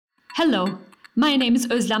Hello, my name is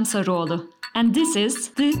Özlem Sarıoğlu, and this is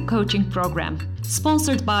the Coaching Program,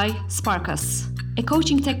 sponsored by Sparkus, a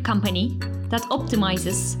coaching tech company that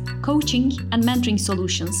optimizes coaching and mentoring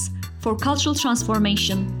solutions for cultural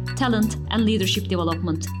transformation, talent, and leadership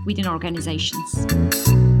development within organizations.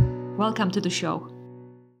 Welcome to the show.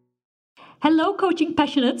 Hello, coaching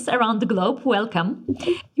passionates around the globe. Welcome.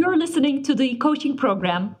 You're listening to the Coaching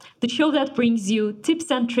Program, the show that brings you tips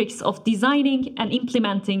and tricks of designing and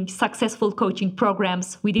implementing successful coaching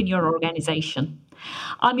programs within your organization.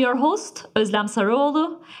 I'm your host, Özlem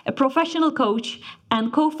Sarıoğlu, a professional coach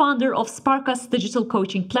and co-founder of Sparkus digital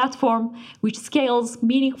coaching platform, which scales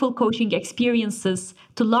meaningful coaching experiences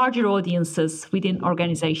to larger audiences within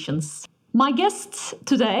organizations. My guest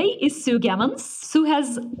today is Sue Gammons. Sue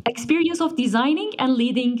has experience of designing and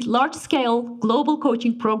leading large-scale global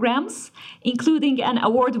coaching programs, including an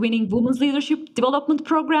award-winning women's leadership development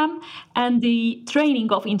program and the training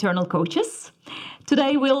of internal coaches.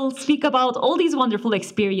 Today, we'll speak about all these wonderful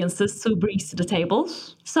experiences Sue brings to the table.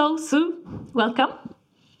 So, Sue, welcome.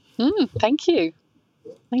 Thank you.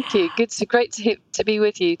 Thank you. Great to be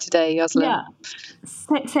with you today, Özlem. Yeah,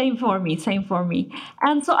 same for me.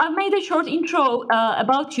 And so I've made a short intro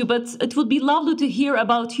about you, but it would be lovely to hear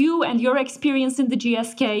about you and your experience in the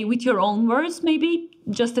GSK with your own words, maybe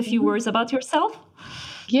just a few words about yourself.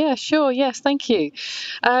 Yeah, sure. Yes, thank you.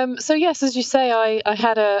 So yes, as you say, I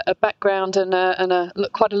had a background and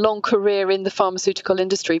quite a long career in the pharmaceutical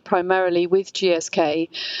industry, primarily with GSK.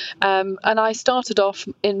 And I started off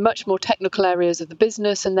in much more technical areas of the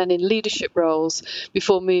business and then in leadership roles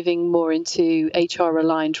before moving more into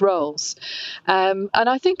HR-aligned roles. And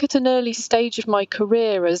I think at an early stage of my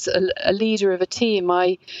career as a leader of a team,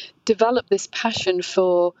 I developed this passion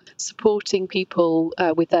for supporting people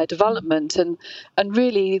with their development, and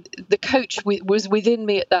really the coach was within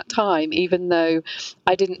me at that time, even though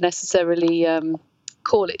I didn't necessarily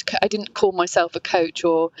I didn't call myself a coach,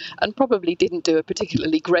 and probably didn't do a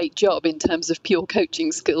particularly great job in terms of pure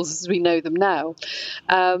coaching skills as we know them now.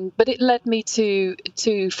 But it led me to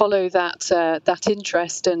follow that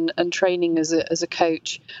interest and training as a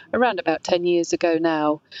coach around about 10 years ago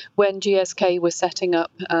now, when GSK was setting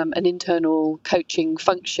up an internal coaching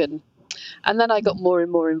function. And then I got more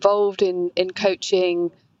and more involved in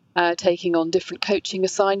coaching, taking on different coaching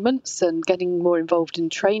assignments and getting more involved in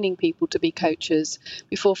training people to be coaches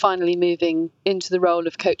before finally moving into the role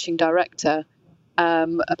of coaching director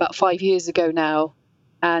about 5 years ago now.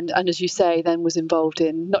 And as you say, then was involved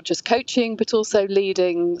in not just coaching, but also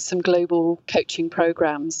leading some global coaching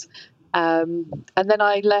programs. And then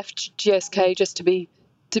I left GSK, just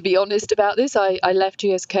to be honest about this, I left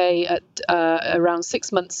GSK at around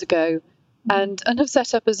 6 months ago. And have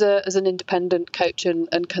set up as an independent coach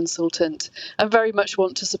and consultant, and very much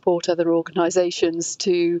want to support other organisations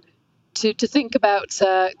to think about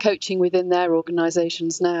coaching within their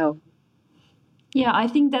organisations now. Yeah, I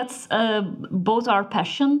think that's both our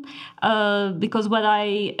passion, because what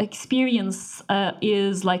I experience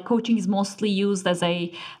is like coaching is mostly used as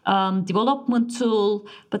a development tool,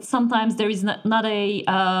 but sometimes there is not a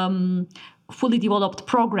fully developed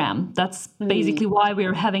program. That's basically why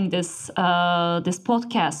we're having this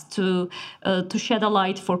podcast, to shed a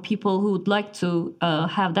light for people who would like to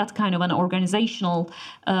have that kind of an organizational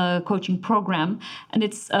coaching program. And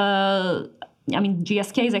it's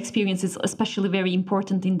GSK's experience is especially very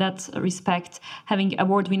important in that respect, having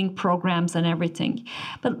award-winning programs and everything.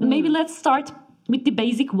 But maybe let's start with the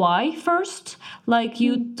basic why first. Like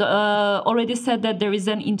you already said that there is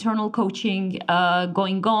an internal coaching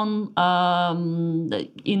going on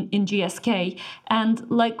in GSK, and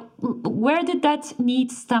like where did that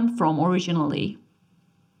need stem from originally?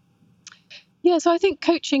 Yeah, so I think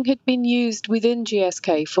coaching had been used within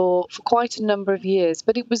GSK for quite a number of years,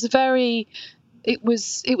 but it was very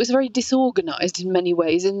disorganized in many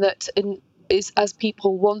ways, in that as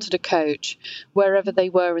people wanted a coach wherever they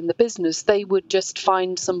were in the business, they would just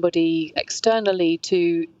find somebody externally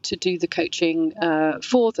to do the coaching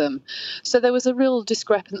for them. So there was a real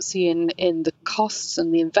discrepancy in the costs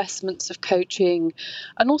and the investments of coaching,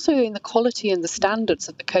 and also in the quality and the standards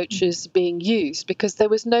of the coaches being used, because there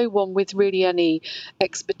was no one with really any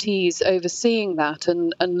expertise overseeing that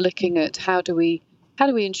and looking at how do we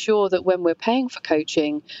ensure that when we're paying for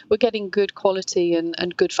coaching, we're getting good quality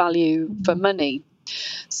and good value for money.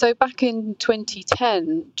 So back in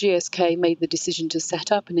 2010, GSK made the decision to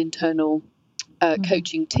set up an internal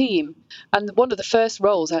coaching team. And one of the first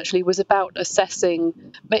roles actually was about assessing,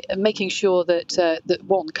 making sure that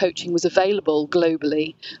one, coaching was available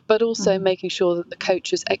globally, but also making sure that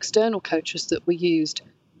the external coaches that we used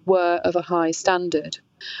were of a high standard.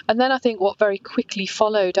 And then I think what very quickly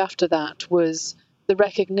followed after that was the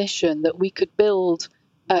recognition that we could build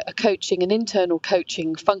an internal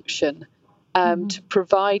coaching function to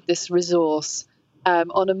provide this resource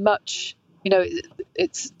on a much, there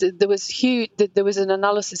was an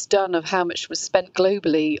analysis done of how much was spent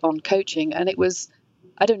globally on coaching, and it was,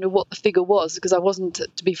 I don't know what the figure was, because I wasn't,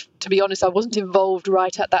 to be honest, I wasn't involved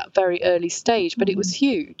right at that very early stage, but it was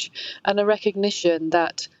huge, and a recognition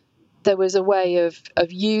that there was a way of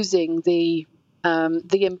using the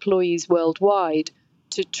employees worldwide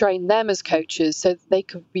to train them as coaches, so that they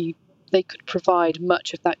could provide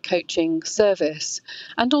much of that coaching service,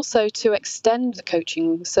 and also to extend the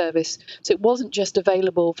coaching service so it wasn't just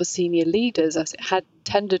available for senior leaders as it had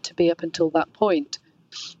tended to be up until that point,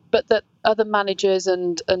 but that other managers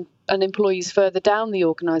and employees further down the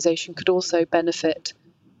organisation could also benefit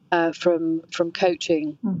from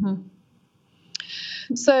coaching.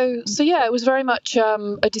 So yeah, it was very much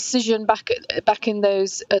a decision back in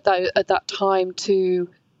those at that time to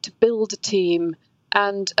build a team,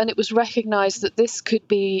 and it was recognised that this could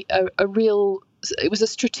be it was a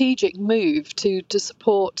strategic move to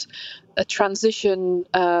support a transition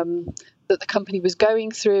that the company was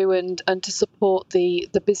going through, and to support the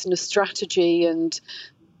business strategy and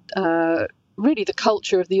really the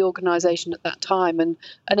culture of the organisation at that time, and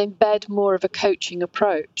embed more of a coaching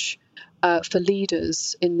approach for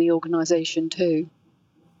leaders in the organisation too.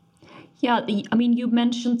 Yeah, I mean, you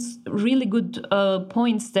mentioned really good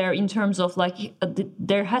points there in terms of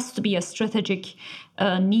there has to be a strategic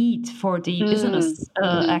need for the business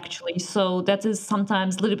actually. So that is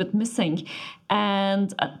sometimes a little bit missing,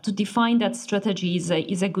 and to define that strategy is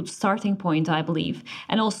a good starting point, I believe.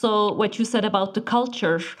 And also what you said about the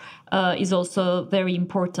culture is also very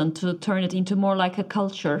important, to turn it into more like a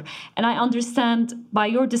culture. And I understand by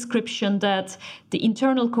your description that the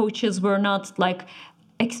internal coaches were not like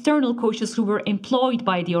external coaches who were employed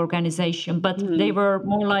by the organization, but they were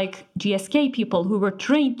more like GSK people who were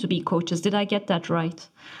trained to be coaches. Did I get that right?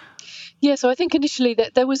 Yeah, so I think initially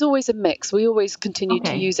that there was always a mix. We always continued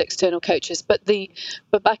to use external coaches, but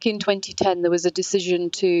back in 2010 there was a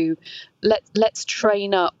decision to let's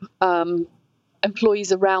train up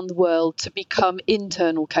employees around the world to become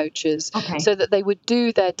internal coaches, so that they would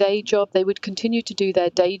do their day job. They would continue to do their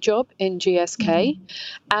day job in GSK,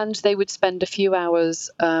 and they would spend a few hours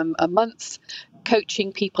a month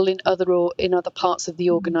coaching people in other parts of the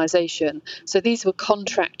organization. So these were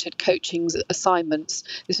contracted coaching assignments.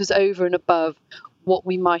 This was over and above what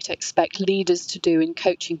we might expect leaders to do in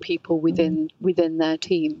coaching people within their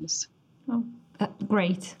teams. Oh.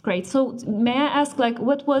 Great. So may I ask,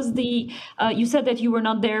 what was you said that you were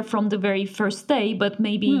not there from the very first day, but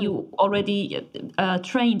maybe you already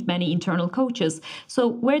trained many internal coaches. So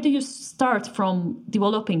where do you start from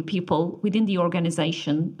developing people within the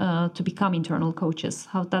organization to become internal coaches?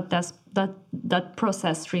 How that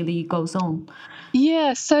process really goes on?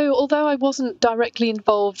 Yeah, so although I wasn't directly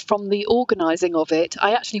involved from the organising of it,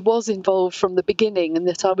 I actually was involved from the beginning, and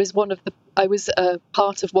that I was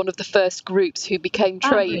part of one of the first groups who became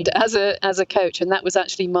trained as a coach, and that was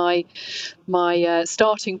actually my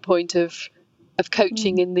starting point of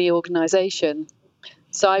coaching in the organisation.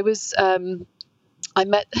 So I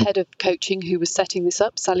met the head of coaching who was setting this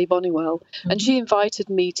up, Sally Bonnywell, and she invited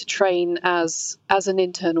me to train as an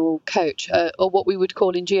internal coach, or what we would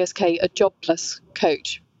call in GSK a job plus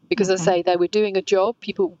coach, because as I say, they were doing a job,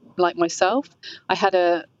 people like myself. I had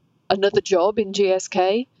another job in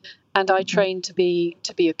GSK, and I trained to be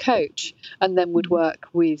a coach, and then would work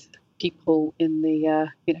with people in the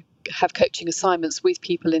have coaching assignments with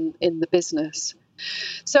people in the business.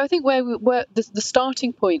 So I think where the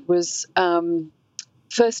starting point was,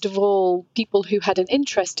 first of all, people who had an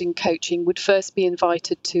interest in coaching would first be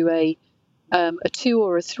invited to a 2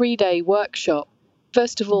 or a 3 day workshop,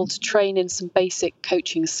 first of all, to train in some basic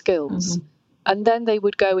coaching skills. And then they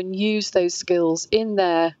would go and use those skills in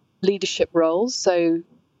their leadership roles. So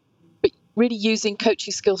but really using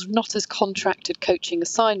coaching skills not as contracted coaching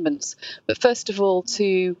assignments, but first of all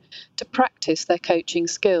to practice their coaching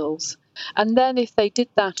skills. And then if they did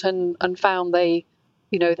that and found that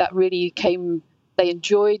really they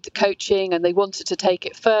enjoyed the coaching and they wanted to take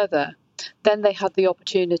it further, then they had the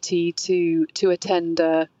opportunity to attend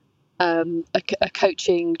a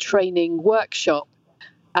coaching training workshop,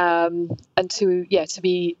 and to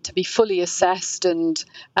be fully assessed and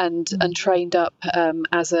trained up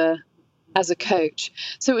as a coach.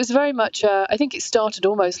 So it was very much, I think it started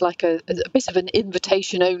almost like a bit of an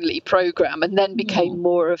invitation-only program, and then became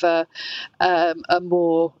more of a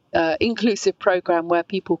more inclusive program where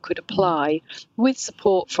people could apply with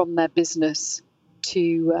support from their business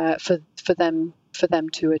for them for them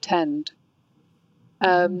to attend.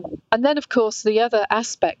 And then, of course, the other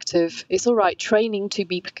aspect of it's all right training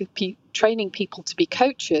people to be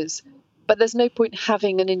coaches, but there's no point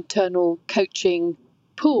having an internal coaching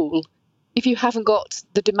pool if you haven't got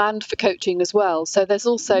the demand for coaching as well. So there's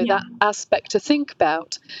also that aspect to think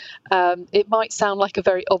about. It might sound like a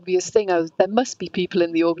very obvious thing. Oh, there must be people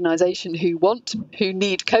in the organisation who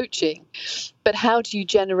need coaching, but how do you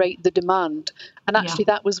generate the demand? And actually,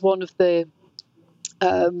 that was one of the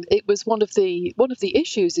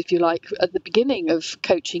issues, if you like, at the beginning of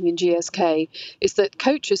coaching in GSK, is that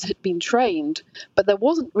coaches had been trained, but there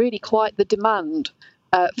wasn't really quite the demand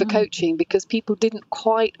for coaching because people didn't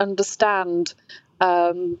quite understand.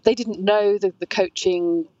 They didn't know that the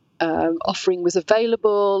coaching offering was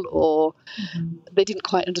available, or they didn't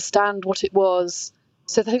quite understand what it was.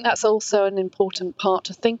 So I think that's also an important part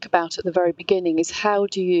to think about at the very beginning: is how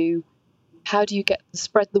do you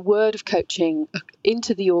spread the word of coaching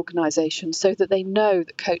into the organisation so that they know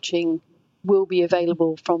that coaching will be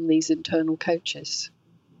available from these internal coaches?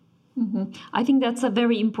 I think that's a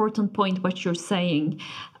very important point, what you're saying.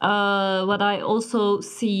 What I also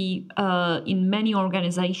see in many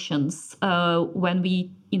organizations when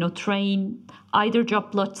we train either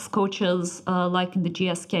job loss coaches like in the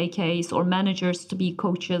GSK case, or managers to be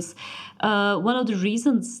coaches, one of the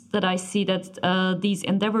reasons that I see that these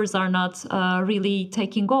endeavors are not really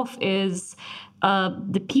taking off is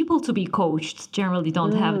the people to be coached generally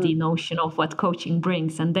don't have the notion of what coaching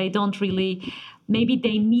brings, and they don't really, maybe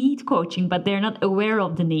they need coaching, but they're not aware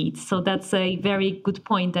of the needs. So that's a very good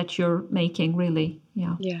point that you're making, really.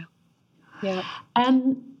 Yeah.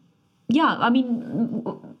 And yeah, I mean,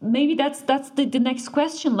 maybe that's the next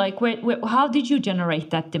question. Like, how did you generate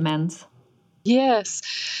that demand? Yes.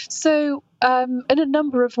 So in a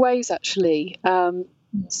number of ways, actually.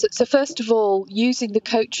 So first of all, using the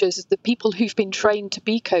coaches, the people who've been trained to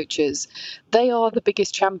be coaches, they are the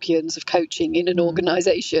biggest champions of coaching in an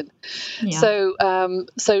organisation. So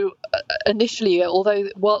initially, although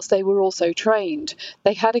whilst they were also trained,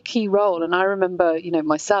 they had a key role. And I remember,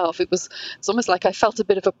 myself, it's almost like I felt a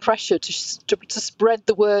bit of a pressure to spread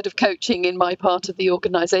the word of coaching in my part of the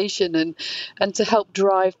organisation and to help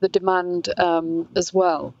drive the demand as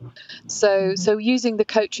well. So using the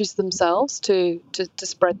coaches themselves to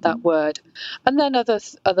spread that word, and then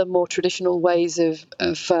other more traditional ways of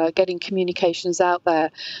getting communications out there.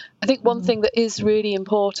 I think one thing that is really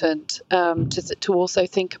important to also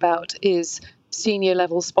think about is senior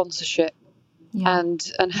level sponsorship, and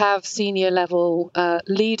have senior level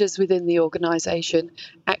leaders within the organisation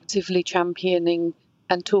actively championing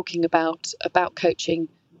and talking about coaching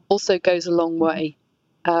also goes a long way.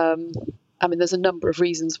 I mean, there's a number of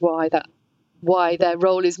reasons why their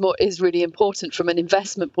role is really important from an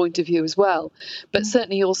investment point of view as well. But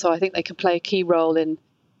certainly also I think they can play a key role in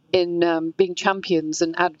being champions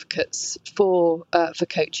and advocates for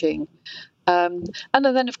coaching. And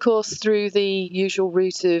then, of course, through the usual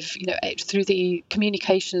route of, through the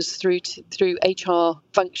communications through HR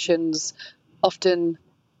functions, often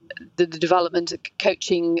the development of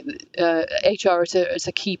coaching, HR is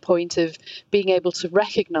a key point of being able to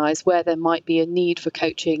recognise where there might be a need for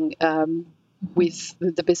coaching with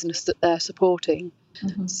the business that they're supporting.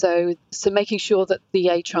 So making sure that the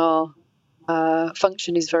HR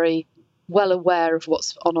function is very well aware of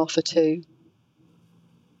what's on offer too.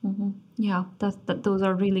 Yeah, those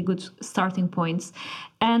are really good starting points.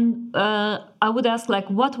 And I would ask,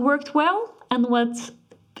 what worked well and what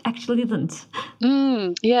actually didn't?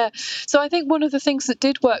 Yeah. So I think one of the things that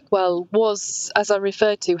did work well was, as I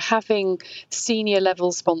referred to, having senior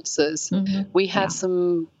level sponsors. We had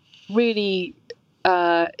some really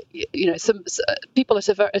some people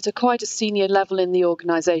at quite a senior level in the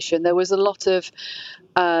organisation. There was a lot of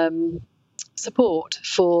support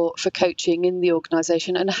for coaching in the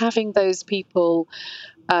organisation, and having those people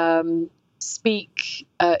speak,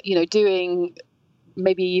 doing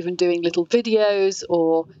little videos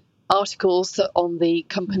or articles on the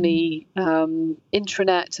company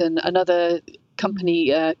intranet and other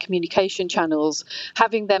company communication channels,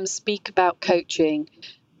 having them speak about coaching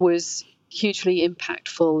was hugely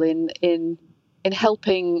impactful in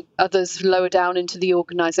helping others lower down into the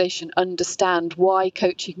organisation understand why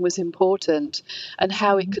coaching was important and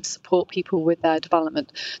how it could support people with their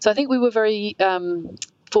development. So I think we were very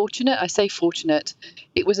fortunate. I say fortunate.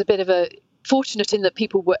 It was a bit of a fortunate in that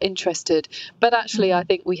people were interested, but actually I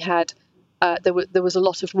think we had there was a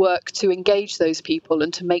lot of work to engage those people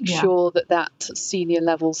and to make sure that senior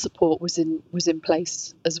level support was in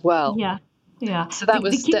place as well. Yeah. Yeah, So that the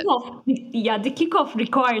was step. kickoff. Yeah, the kickoff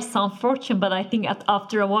requires some fortune, but I think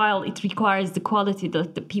after a while it requires the quality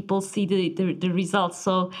that the people see the results.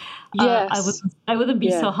 So Yes. I wouldn't be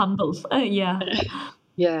Yeah. so humble. Yeah.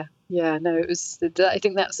 Yeah. Yeah. No, it was. I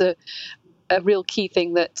think that's a real key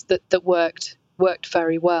thing that worked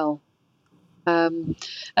very well.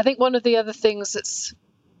 I think one of the other things that's,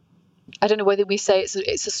 I don't know whether we say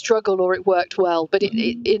it's a struggle or it worked well, but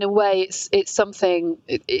in a way it's something.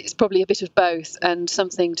 It's probably a bit of both, and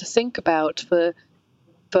something to think about for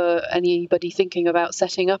anybody thinking about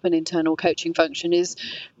setting up an internal coaching function is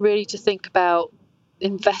really to think about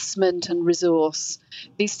investment and resource.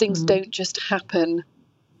 These things don't just happen.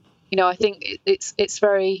 I think it's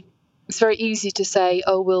very easy to say,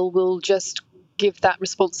 oh, we'll just give that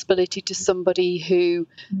responsibility to somebody who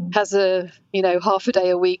has half a day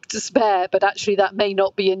a week to spare, but actually that may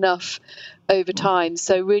not be enough over time.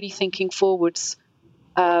 So really thinking forwards,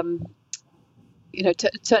 certainly.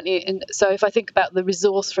 So if I think about the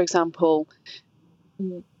resource, for example,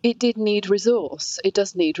 it did need resource. It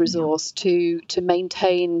does need resource to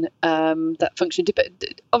maintain that function.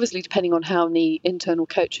 Obviously, depending on how many internal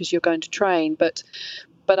coaches you're going to train, but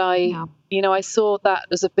I saw that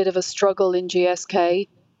as a bit of a struggle in GSK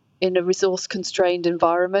in a resource constrained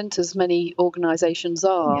environment, as many organisations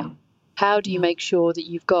are. Yeah. How do you make sure that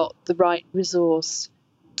you've got the right resource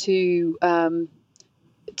to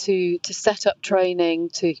set up training,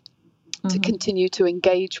 to continue to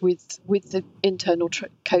engage with the internal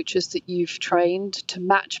coaches that you've trained, to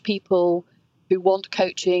match people who want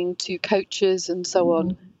coaching to coaches and so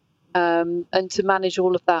on, and to manage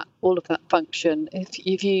all of that function. If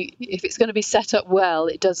it's going to be set up well,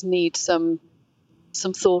 it does need some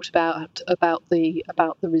thought about the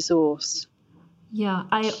resource. Yeah,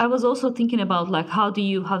 I was also thinking about like how do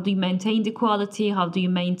you maintain the quality? How do you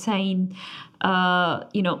maintain,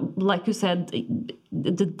 like you said,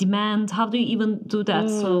 the demand? How do you even do that?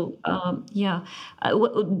 So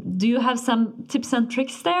do you have some tips and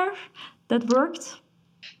tricks there that worked?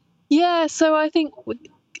 Yeah, so I think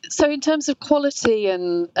in terms of quality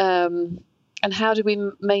and how do we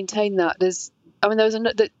maintain that? There's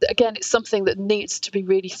again, it's something that needs to be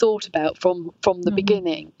really thought about from the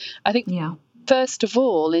beginning. I think first of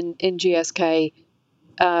all in GSK,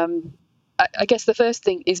 I guess the first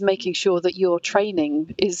thing is making sure that your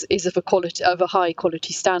training is of a high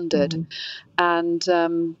quality standard. And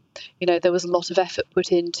there was a lot of effort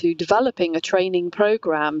put into developing a training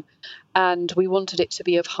program, and we wanted it to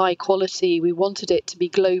be of high quality. We wanted it to be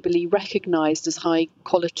globally recognized as high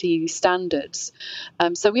quality standards.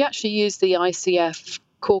 So we actually used the ICF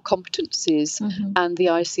core competencies and the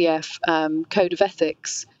ICF code of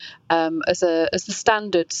ethics as the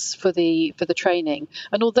standards for the training.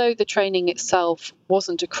 And although the training itself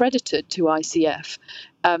wasn't accredited to ICF,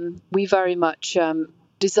 we very much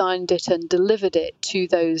designed it and delivered it to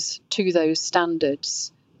those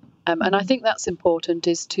standards. And I think that's important,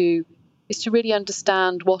 is to really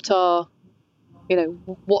understand what's a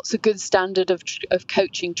good standard of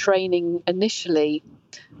coaching training initially,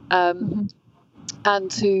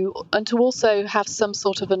 and to also have some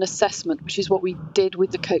sort of an assessment, which is what we did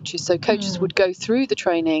with the coaches. So coaches would go through the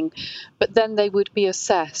training, but then they would be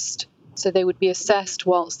assessed. So they would be assessed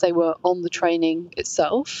whilst they were on the training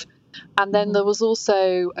itself. And then there was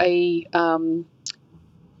also like a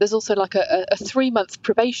 3-month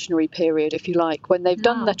probationary period, if you like, when they've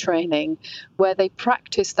done their training, where they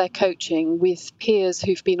practice their coaching with peers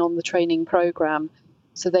who've been on the training program.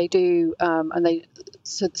 So they do,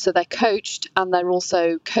 so they're coached, and they're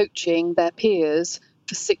also coaching their peers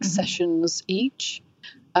for 6 sessions each.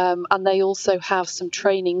 And they also have some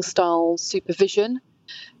training style supervision,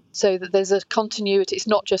 so that there's a continuity. It's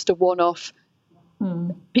not just a one-off.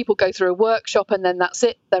 People go through a workshop and then that's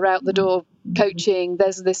it. They're out the door coaching.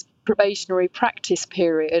 There's this probationary practice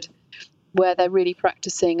period where they're really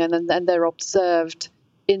practicing, and then they're observed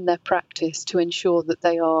in their practice to ensure that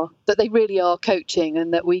they really are coaching,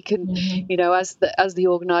 and that we can, as the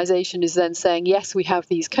organisation is then saying, yes, we have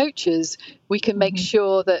these coaches, we can make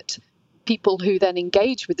sure that people who then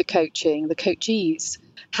engage with the coachees,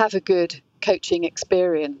 have a good coaching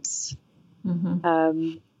experience.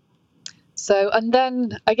 So, and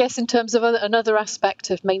then I guess in terms of another aspect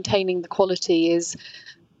of maintaining the quality is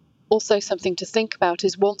also something to think about,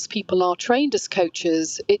 is once people are trained as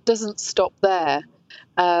coaches, it doesn't stop there.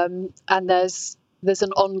 And there's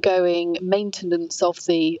an ongoing maintenance of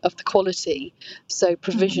the quality. So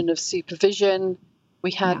provision of supervision.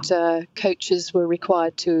 We had coaches were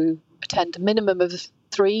required to attend a minimum of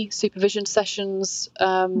 3 supervision sessions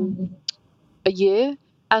a year,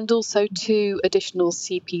 and also 2 additional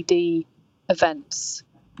CPD events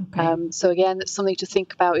Okay. So again, that's something to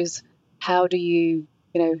think about, is how do you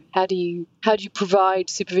provide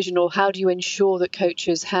supervision, or how do you ensure that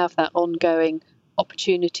coaches have that ongoing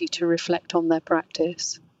opportunity to reflect on their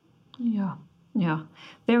practice? Yeah, yeah,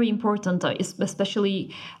 very important.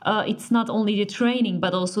 Especially, it's not only the training,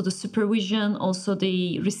 but also the supervision, also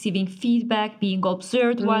the receiving feedback, being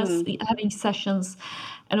observed whilst having sessions,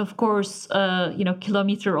 and of course,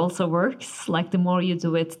 kilometer also works. Like the more you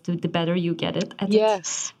do it, the better you get it at it.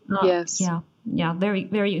 Yes, yes. Yeah, yeah, very,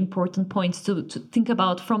 very important points to think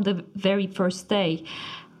about from the very first day.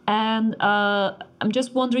 And I'm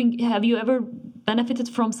just wondering, have you ever benefited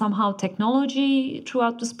from somehow technology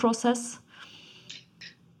throughout this process?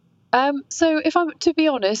 So if I'm to be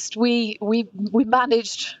honest, we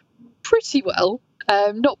managed pretty well.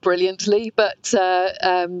 Not brilliantly, but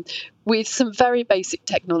with some very basic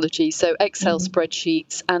technology. So Excel Mm-hmm.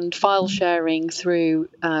 spreadsheets and file sharing through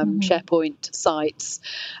Mm-hmm. SharePoint sites.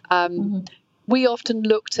 Mm-hmm. We often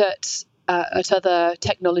looked at other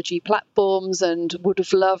technology platforms and would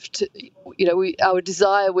have loved, our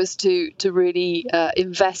desire was to really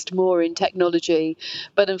invest more in technology,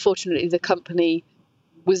 but unfortunately the company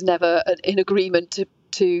was never in agreement to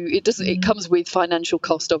it. Doesn't it Mm-hmm. comes with financial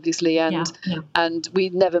cost, obviously, Yeah, yeah. and we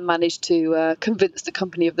never managed to convince the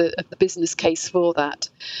company of the business case for that.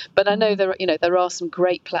 But I know Mm-hmm. there are some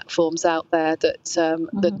great platforms out there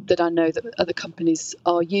Mm-hmm. that I know that other companies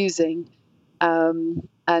are using, and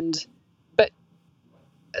but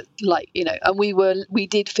and we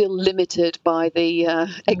did feel limited by the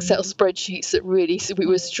Excel spreadsheets. That really, so we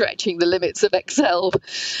were stretching the limits of Excel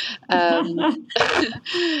um,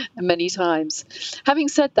 many times. Having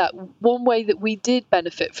said that, one way that we did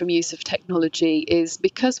benefit from use of technology is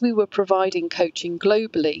because we were providing coaching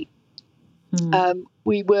globally.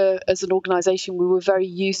 We were, as an organisation, we were very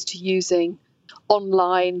used to using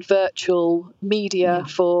online virtual media Yeah.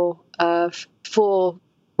 for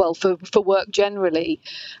work generally.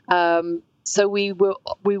 So we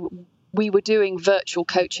were doing virtual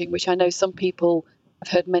coaching, which I know some people,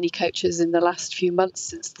 I've heard many coaches in the last few months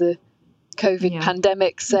since the COVID Yeah.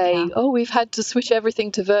 pandemic Yeah. say, oh, we've had to switch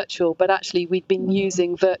everything to virtual, but actually we'd been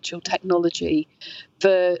using virtual technology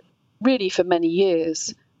for many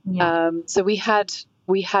years. Yeah. So we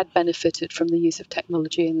had benefited from the use of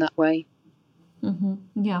technology in that way.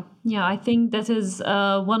 Yeah, yeah. I think that is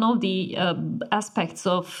one of the aspects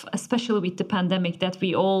of, especially with the pandemic, that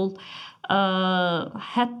we all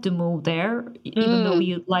had to move there, even though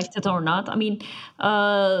we liked it or not. I mean,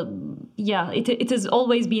 yeah, it has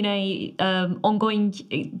always been a ongoing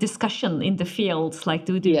discussion in the field, like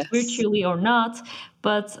do we do it Yes. virtually or not?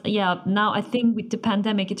 But yeah, now I think with the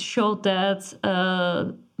pandemic, it showed that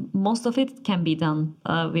most of it can be done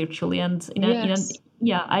virtually, and Yes.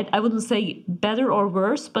 yeah, I wouldn't say better or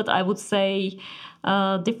worse, but I would say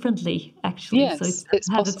differently, actually. So it Yes, it's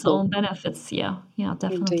has its possible. own benefits. Yeah, yeah,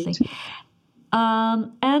 definitely. Indeed.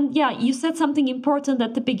 And yeah, you said something important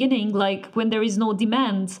at the beginning, like when there is no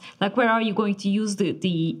demand, like where are you going to use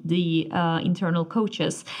the internal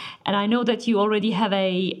coaches? And I know that you already have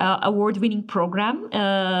a award-winning program.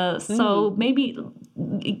 So maybe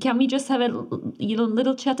can we just have a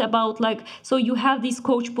little chat about, like, so you have this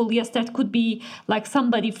coach pool? Yes, that could be like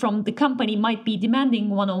somebody from the company might be demanding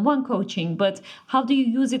one-on-one coaching, but how do you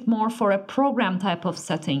use it more for a program type of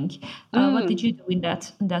setting? What did you do in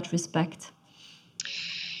that respect?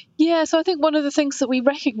 Yeah, so I think one of the things that we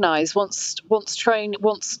recognise once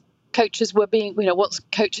coaches were being, once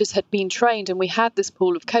coaches had been trained and we had this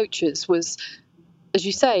pool of coaches was, as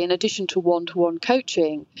you say, in addition to one-to-one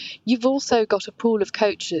coaching, you've also got a pool of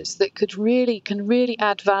coaches that can really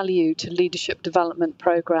add value to leadership development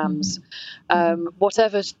programs,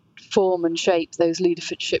 whatever form and shape those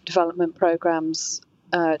leadership development programs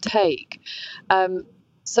take. And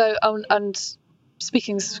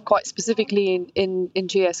speaking quite specifically in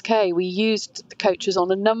GSK, we used the coaches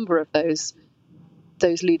on a number of those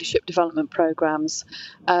leadership development programs.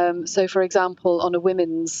 So, for example, on a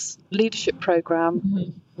women's leadership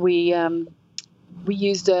program, we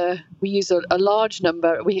used a large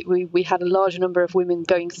number. We had a large number of women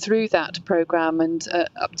going through that program, and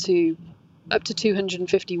up to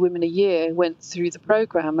 250 women a year went through the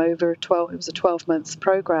program over it was a 12-month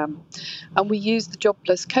program, and we used the Job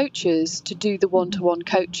Plus coaches to do the one-to-one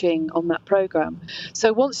coaching on that program.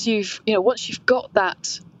 So once you've got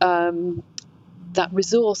that that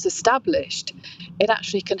resource established, it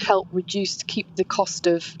actually can help keep the cost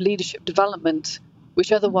of leadership development,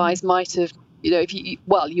 which otherwise might have, if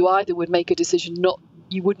you either would make a decision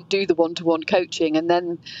you wouldn't do the one-to-one coaching, and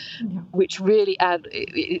then which really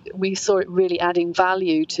we saw it really adding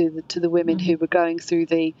value to the women who were going through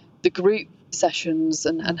the group sessions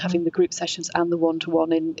and having the group sessions and the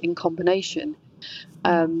one-to-one in combination.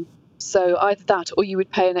 So either that, or you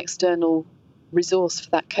would pay an external resource for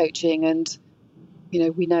that coaching, and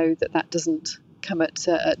we know that doesn't come at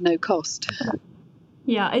no cost.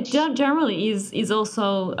 Yeah, it generally is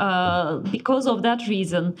also because of that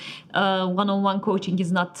reason, one-on-one coaching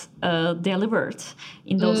is not delivered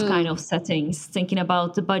in those kind of settings, thinking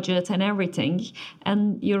about the budget and everything.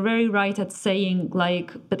 And you're very right at saying,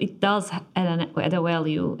 like, but it does add a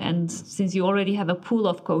value. And since you already have a pool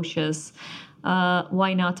of coaches,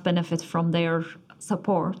 why not benefit from their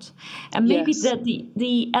support? And maybe that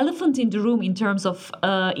the elephant in the room in terms of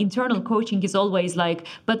internal coaching is always like,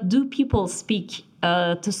 but do people speak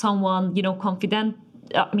to someone, confident?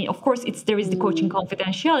 I mean, of course, there is the coaching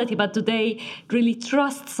confidentiality, but do they really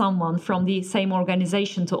trust someone from the same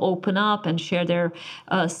organization to open up and share their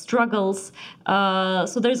struggles?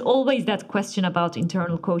 So there's always that question about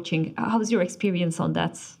internal coaching. How's your experience on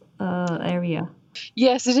that area?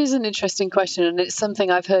 Yes, it is an interesting question, and it's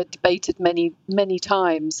something I've heard debated many, many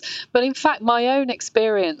times. But in fact, my own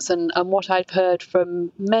experience and what I've heard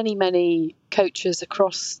from many, many coaches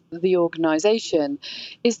across the organisation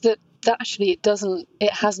is that actually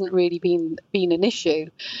it hasn't really been an issue.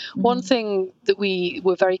 One thing that we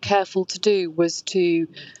were very careful to do was to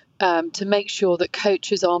make sure that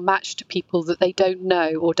coaches are matched to people that they don't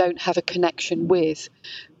know or don't have a connection with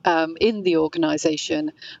in the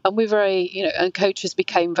organisation. And we're and coaches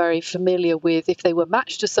became very familiar with, if they were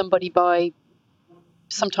matched to somebody by,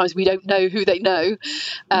 sometimes we don't know who they know,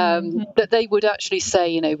 that they would actually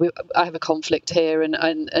say, I have a conflict here,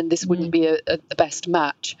 and this wouldn't be the best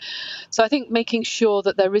match. So I think making sure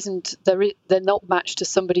that they're not matched to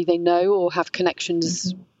somebody they know or have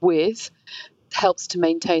connections with helps to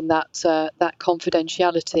maintain that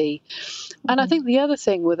confidentiality. And I think the other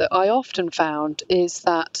thing that I often found is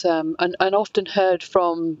that, and often heard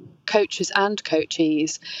from coaches and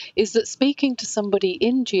coachees, is that speaking to somebody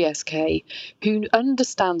in GSK who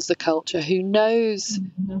understands the culture, who knows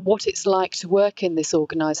what it's like to work in this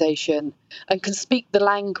organisation and can speak the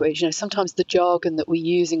language, sometimes the jargon that we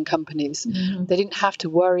use in companies, they didn't have to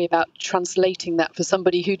worry about translating that for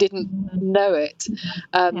somebody who didn't know it,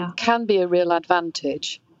 can be a real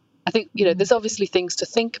advantage. I think, there's obviously things to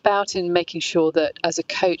think about in making sure that as a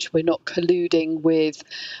coach, we're not colluding with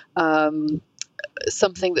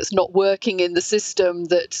something that's not working in the system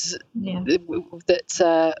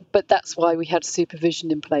but that's why we had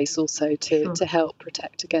supervision in place also to help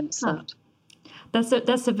protect against that.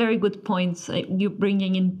 That's a very good point you're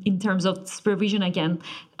bringing in terms of supervision again,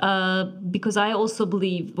 because I also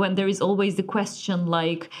believe when there is always the question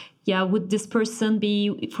like, would this person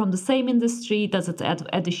be from the same industry? Does it add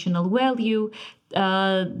additional value?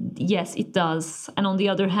 Yes, it does. And on the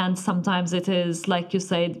other hand, sometimes it is, like you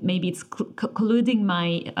said, maybe it's colluding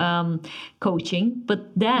my coaching,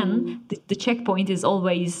 but then the checkpoint is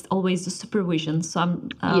always the supervision. So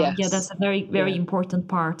that's a very, very important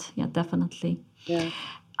part. Yeah, definitely. Yeah.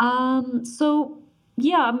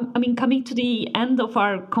 Coming to the end of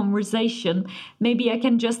our conversation, maybe I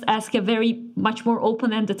can just ask a very much more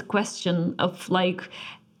open-ended question of like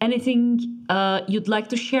anything you'd like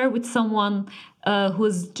to share with someone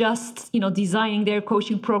who's just, designing their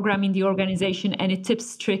coaching program in the organization, any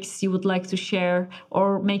tips, tricks you would like to share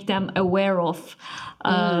or make them aware of.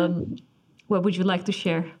 What would you like to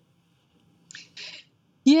share?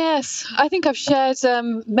 Yes, I think I've shared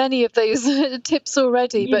many of those tips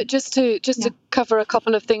already, but just to cover a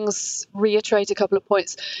couple of things, reiterate a couple of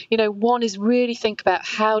points. One is really think about,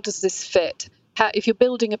 how does this fit? If you're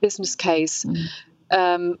building a business case,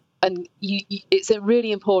 and it's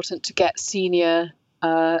really important to get senior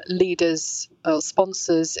leaders or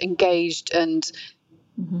sponsors engaged, and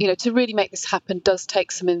to really make this happen does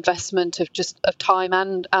take some investment of time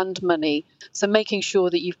and money. So making sure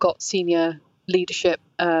that you've got senior leadership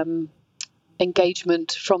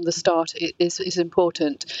engagement from the start is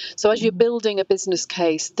important. So as you're building a business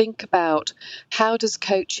case, think about, how does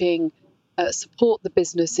coaching support the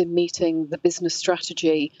business in meeting the business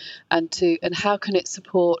strategy, and how can it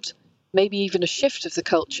support maybe even a shift of the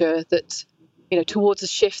culture that, towards a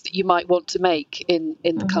shift that you might want to make in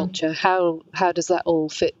the culture. How does that all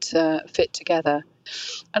fit together?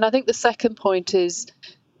 And I think the second point is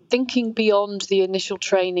thinking beyond the initial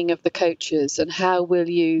training of the coaches, and how will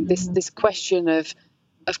you this question of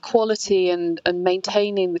quality and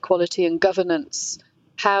maintaining the quality and governance,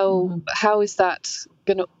 how is that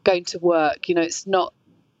going to work? It's not.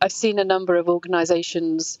 I've seen a number of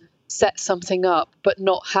organizations set something up but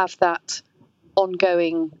not have that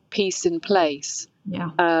ongoing piece in place. Yeah.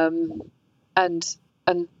 And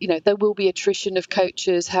there will be attrition of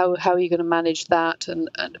coaches. How are you going to manage that?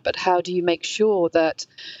 But how do you make sure that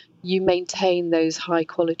you maintain those high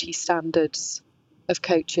quality standards of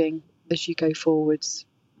coaching as you go forwards?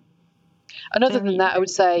 And other than that, I would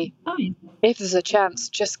say, if there's a chance,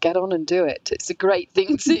 just get on and do it. It's a great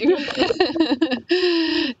thing to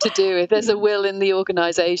do. If there's a will in the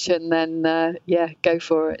organisation, then go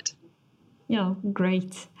for it. Yeah,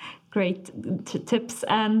 great tips.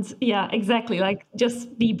 And yeah, exactly, like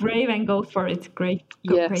just be brave and go for it. Great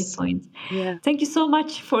point. Yeah. Thank you so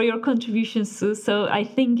much for your contributions, Sue. So I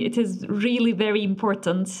think it is really very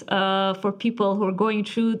important for people who are going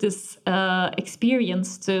through this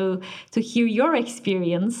experience to hear your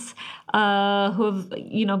experience, who have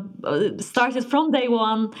started from day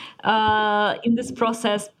one in this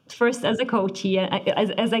process, first as a coachee,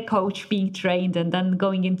 as a coach being trained, and then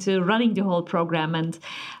going into running the whole program, and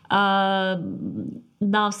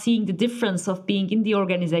now seeing the difference of being in the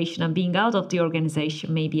organization and being out of the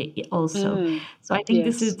organization maybe also. So I think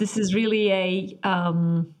this is really a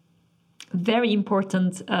very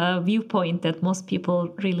important viewpoint that most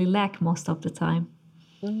people really lack most of the time.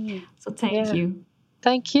 So thank you.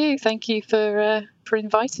 Thank you for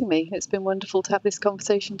inviting me. It's been wonderful to have this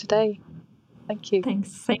conversation today. Thank you.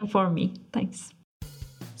 Thanks. Same for me. Thanks.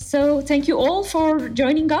 So thank you all for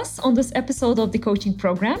joining us on this episode of the coaching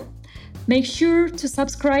program. Make sure to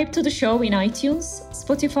subscribe to the show in iTunes,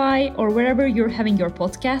 Spotify, or wherever you're having your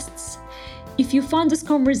podcasts. If you found this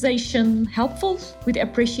conversation helpful, we'd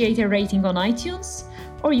appreciate a rating on iTunes,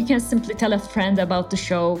 or you can simply tell a friend about the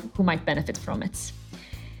show who might benefit from it.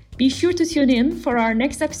 Be sure to tune in for our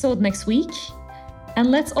next episode next week, and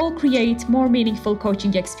let's all create more meaningful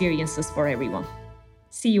coaching experiences for everyone.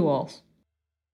 See you all.